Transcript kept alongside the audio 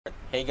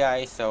Hey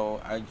guys, so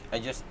I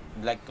just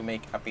like to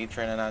make a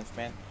Patreon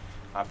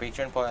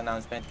poll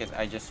announcement because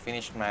I just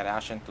finished my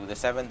reaction to the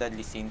Seven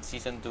Deadly Sins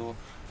Season 2.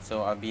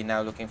 So I'll be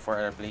now looking for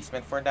a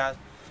replacement for that.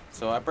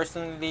 So I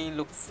personally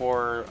look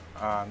for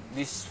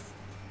these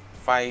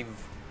five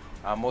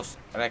most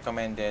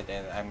recommended,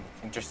 and I'm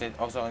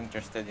also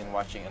interested in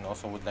watching, and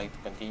also would like to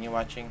continue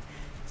watching.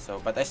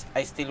 So, but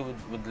I still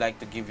would like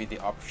to give you the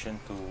option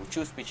to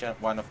choose which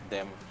one of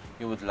them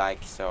you would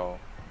like. So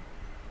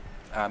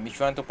if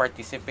you want to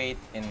participate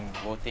in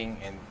voting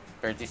and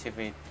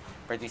participate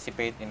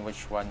participate in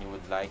which one you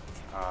would like,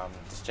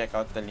 just check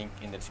out the link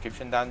in the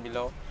description down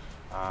below.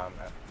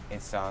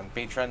 It's on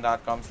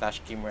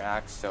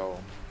patreon.com/kimreacts. So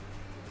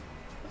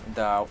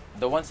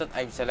the ones that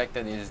I've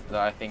selected is the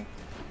I think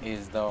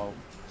is the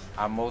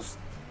most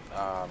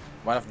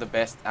one of the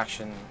best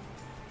action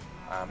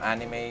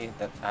anime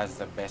that has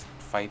the best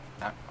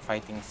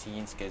fighting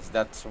scenes, because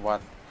that's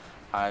what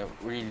I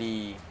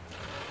really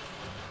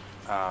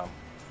um,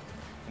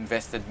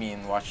 invested me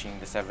in watching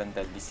the Seven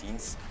Deadly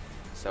Sins.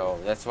 So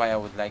that's why I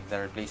would like the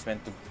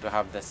replacement to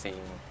have the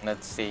same,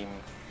 not same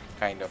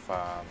kind of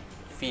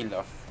feel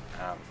of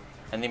um,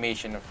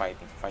 animation of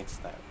fight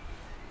style.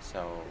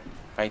 So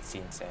fight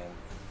scenes. And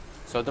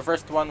so the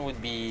first one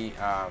would be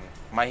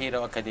My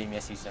Hero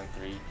Academia Season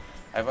 3.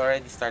 I've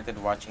already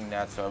started watching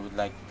that, so I would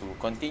like to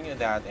continue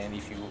that. And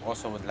if you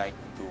also would like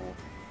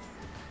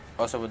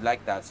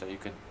that, so you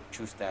could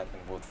choose that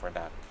and vote for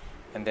that.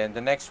 And then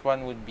the next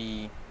one would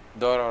be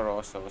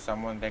Dororo. So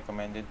someone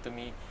recommended to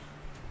me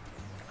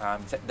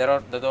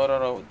the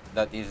Dororo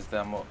that is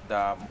the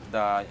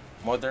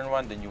modern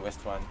one, the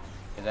newest one.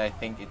 And I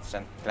think it's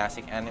a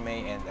classic anime,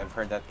 and I've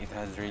heard that it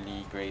has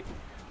really great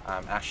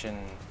action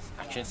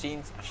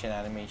scenes, action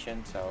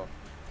animation. So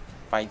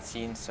fight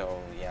scenes.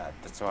 So yeah,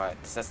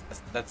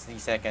 that's the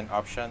second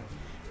option.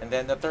 And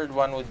then the third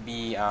one would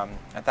be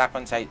Attack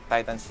on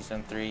Titan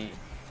Season 3,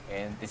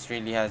 and this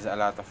really has a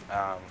lot of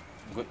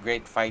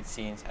great fight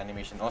scenes,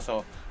 animation,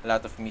 also a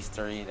lot of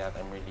mystery that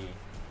I'm really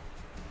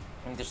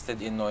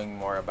interested in knowing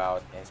more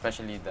about, and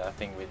especially the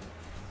thing with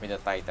the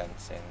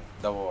Titans and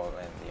the wall.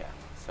 And yeah,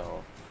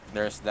 so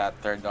there's that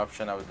third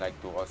option. I would like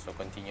to also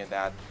continue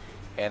that.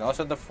 And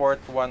also the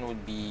fourth one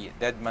would be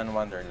Deadman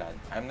Wonderland.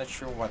 I'm not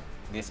sure what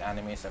this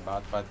anime is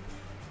about, but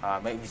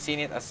I've seen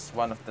it as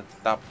one of the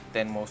top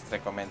 10 most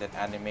recommended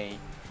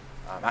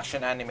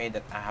action anime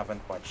that I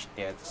haven't watched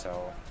yet.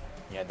 So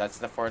yeah, that's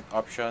the fourth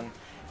option.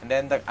 And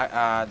then the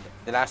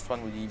last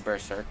one would be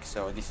Berserk.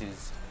 So this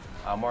is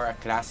more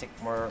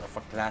of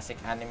a classic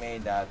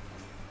anime that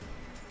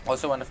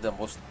also one of the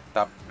most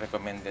top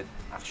recommended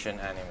action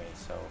anime.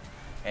 So,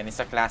 and it's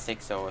a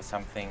classic, so it's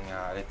something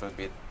a little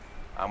bit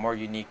more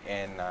unique.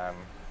 And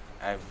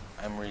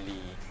I'm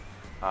really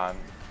um,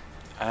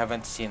 I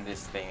haven't seen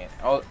this thing.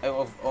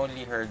 I've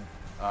only heard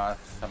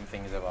some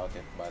things about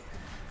it, but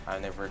I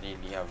never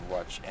really have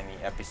watched any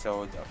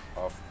episode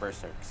of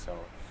Berserk.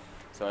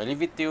 So I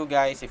leave it to you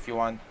guys if you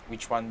want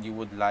which one you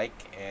would like.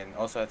 And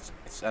also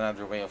it's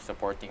another way of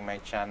supporting my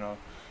channel.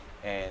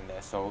 And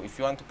so if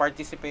you want to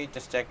participate,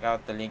 just check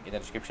out the link in the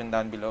description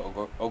down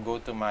below, or go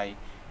to my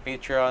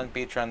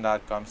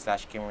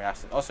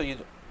patreon.com/kimreacts. Also, you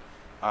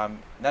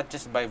not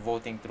just by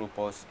voting through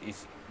polls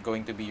is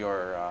going to be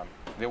your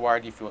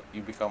reward if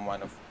you become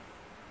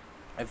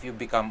if you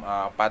become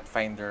a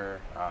Pathfinder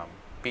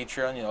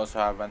Patreon. You also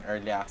have an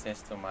early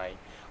access to my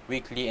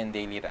weekly and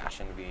daily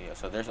reaction videos.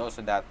 So there's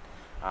also that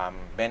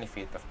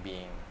benefit of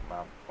being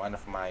one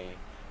of my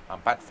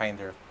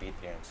Pathfinder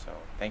Patreons. So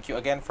thank you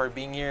again for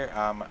being here.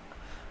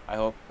 I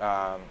hope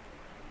um,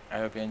 I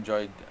hope you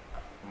enjoyed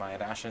my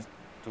reactions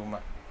to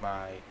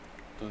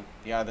to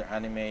the other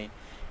anime,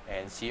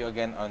 and see you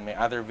again on my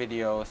other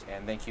videos.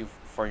 And thank you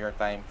for your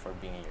time for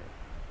being here.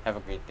 Have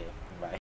a great day.